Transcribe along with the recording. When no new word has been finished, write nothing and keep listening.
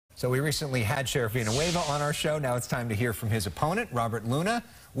So we recently had Sheriff Villanueva on our show. Now it's time to hear from his opponent, Robert Luna.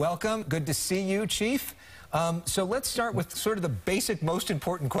 Welcome. Good to see you, Chief. So let's start with sort of the basic, most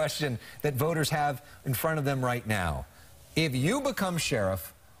important question that voters have in front of them right now. If you become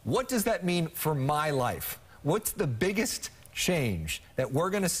sheriff, what does that mean for my life? What's the biggest change that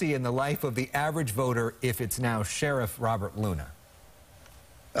we're going to see in the life of the average voter if it's now Sheriff Robert Luna?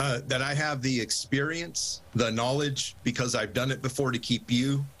 That I have the experience, the knowledge, because I've done it before, to keep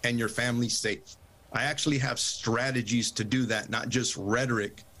you and your family safe. I actually have strategies to do that, not just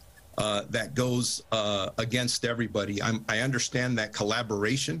rhetoric that goes against everybody. I understand that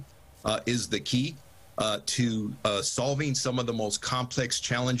collaboration is the key to solving some of the most complex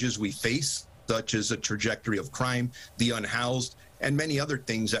challenges we face, such as a trajectory of crime, the unhoused, and many other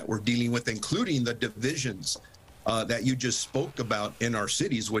things that we're dealing with, including the divisions that you just spoke about in our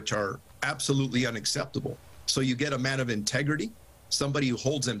cities, which are absolutely unacceptable. So you get a man of integrity, somebody who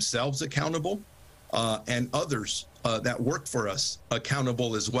holds themselves accountable, and others that work for us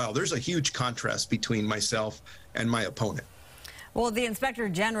accountable as well. There's a huge contrast between myself and my opponent. Well, the Inspector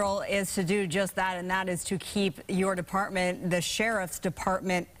General is to do just that, and that is to keep your department, the Sheriff's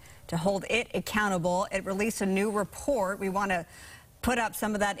Department, to hold it accountable. It released a new report. We want to put up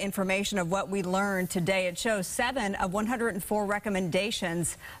some of that information of what we learned today. It shows 7 of 104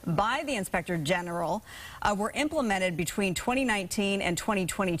 recommendations by the Inspector General were implemented between 2019 and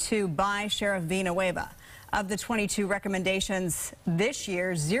 2022 by Sheriff Villanueva. Of the 22 recommendations this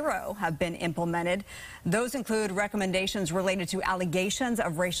year, 0 have been implemented. Those include recommendations related to allegations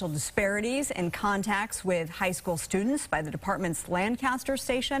of racial disparities in contacts with high school students by the department's Lancaster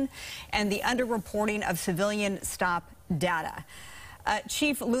station and the underreporting of civilian stop data.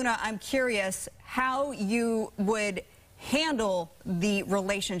 Chief Luna, I'm curious how you would handle the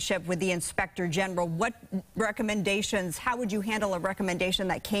relationship with the Inspector General. What recommendations, how would you handle a recommendation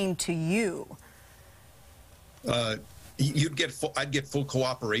that came to you? I'd get full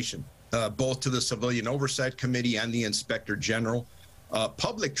cooperation, both to the Civilian Oversight Committee and the Inspector General.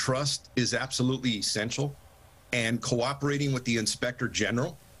 Public trust is absolutely essential, and cooperating with the Inspector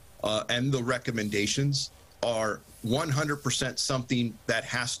General and the recommendations are 100% something that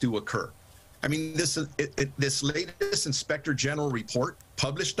has to occur. I mean, this latest Inspector General report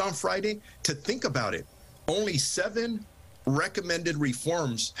published on Friday, to think about it, only 7 recommended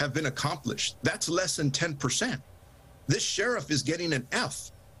reforms have been accomplished. That's less than 10%. This sheriff is getting an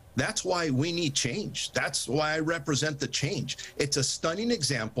F. That's why we need change. That's why I represent the change. It's a stunning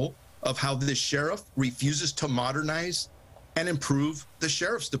example of how this sheriff refuses to modernize and improve the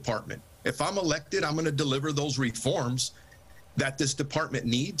sheriff's department. If I'm elected, I'm going to deliver those reforms that this department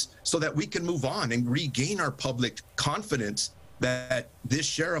needs so that we can move on and regain our public confidence that this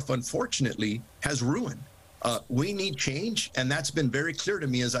sheriff, unfortunately, has ruined. We need change, and that's been very clear to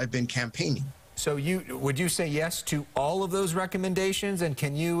me as I've been campaigning. So would you say yes to all of those recommendations? And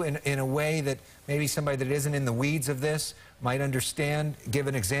can you, in a way that maybe somebody that isn't in the weeds of this might understand, give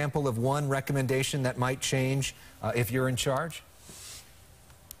an example of one recommendation that might change if you're in charge?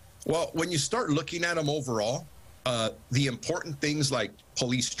 Well, when you start looking at them overall, the important things like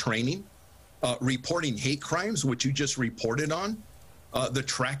police training, reporting hate crimes, which you just reported on, the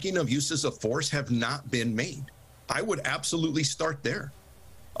tracking of uses of force have not been made. I would absolutely start there.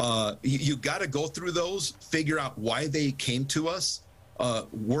 You got to go through those, figure out why they came to us,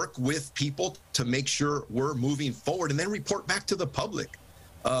 work with people to make sure we're moving forward, and then report back to the public.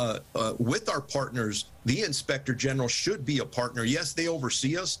 With our partners, the Inspector General should be a partner. Yes, they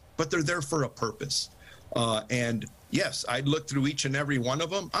oversee us, but they're there for a purpose. And yes, I'd look through each and every one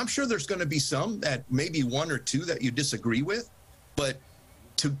of them. I'm sure there's going to be some that maybe 1 or 2 that you disagree with, but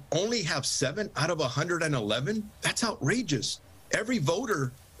to only have 7 out of 111, that's outrageous. Every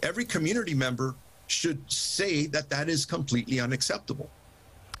voter, every community member should say that that is completely unacceptable.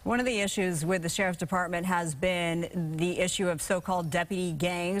 One of the issues with the Sheriff's Department has been the issue of so-called deputy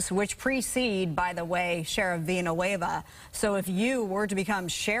gangs, which precede, by the way, Sheriff Villanueva. So if you were to become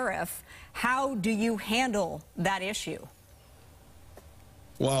sheriff, how do you handle that issue?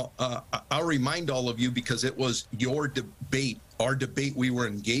 Well, I'll remind all of you, because it was your debate, our debate we were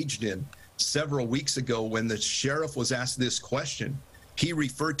engaged in several weeks ago when the sheriff was asked this question. He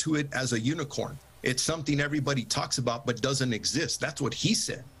referred to it as a unicorn. It's something everybody talks about but doesn't exist. That's what he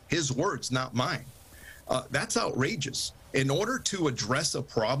said. His words, not mine. That's outrageous. In order to address a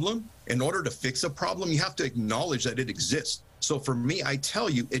problem, in order to fix a problem, you have to acknowledge that it exists. So for me, I tell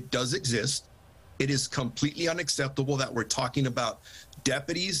you, it does exist. It is completely unacceptable that we're talking about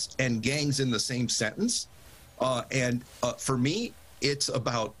deputies and gangs in the same sentence. For me, it's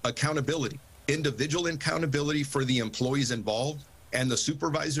about accountability, individual accountability for the employees involved, and the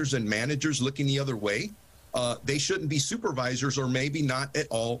supervisors and managers looking the other way, they shouldn't be supervisors, or maybe not at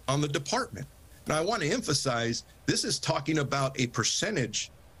all on the department. Now, I want to emphasize, this is talking about a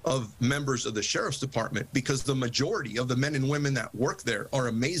percentage of members of the sheriff's department, because the majority of the men and women that work there are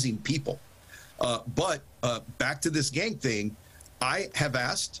amazing people. But back to this gang thing, I have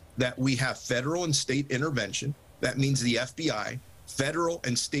asked that we have federal and state intervention. That means the FBI, federal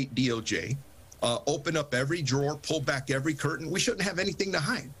and state DOJ, open up every drawer, pull back every curtain. We shouldn't have anything to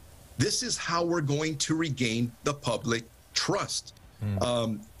hide. This is how we're going to regain the public trust.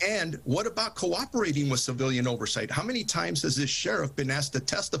 And what about cooperating with civilian oversight? How many times has this sheriff been asked to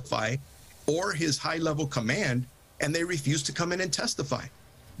testify, or his high-level command, and they refuse to come in and testify?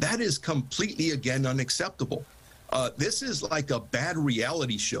 That is completely, again, unacceptable. This is like a bad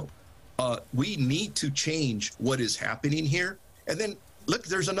reality show. We need to change what is happening here. And then, look,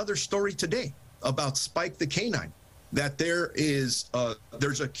 there's another story today about Spike the Canine, that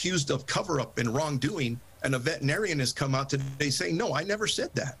there's accused of cover-up and wrongdoing, and a veterinarian has come out today saying, no, I never said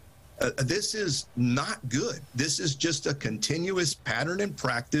that. This is not good. This is just a continuous pattern and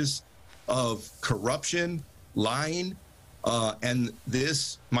practice of corruption, lying, and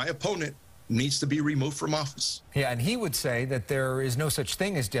this, my opponent, needs to be removed from office. Yeah, and he would say that there is no such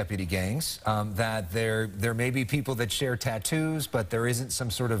thing as deputy gangs, that there may be people that share tattoos, but there isn't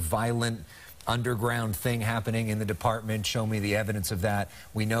some sort of violent underground thing happening in the department. Show me the evidence of that.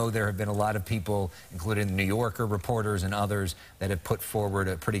 We know there have been a lot of people, including the New Yorker reporters and others, that have put forward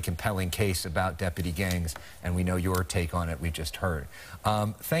a pretty compelling case about deputy gangs, and we know your take on it we just heard.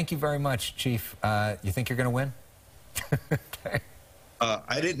 Thank you very much, Chief. You think you're going to win? Okay.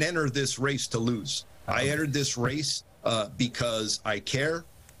 I didn't enter this race to lose. I entered this race because I care.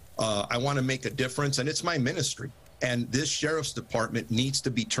 I want to make a difference, and it's my ministry. And this sheriff's department needs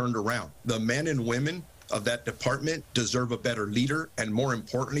to be turned around. The men and women of that department deserve a better leader, and more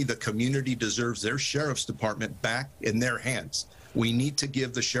importantly, the community deserves their sheriff's department back in their hands. We need to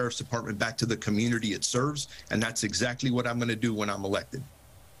give the sheriff's department back to the community it serves, and that's exactly what I'm going to do when I'm elected.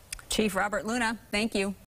 Chief Robert Luna, thank you.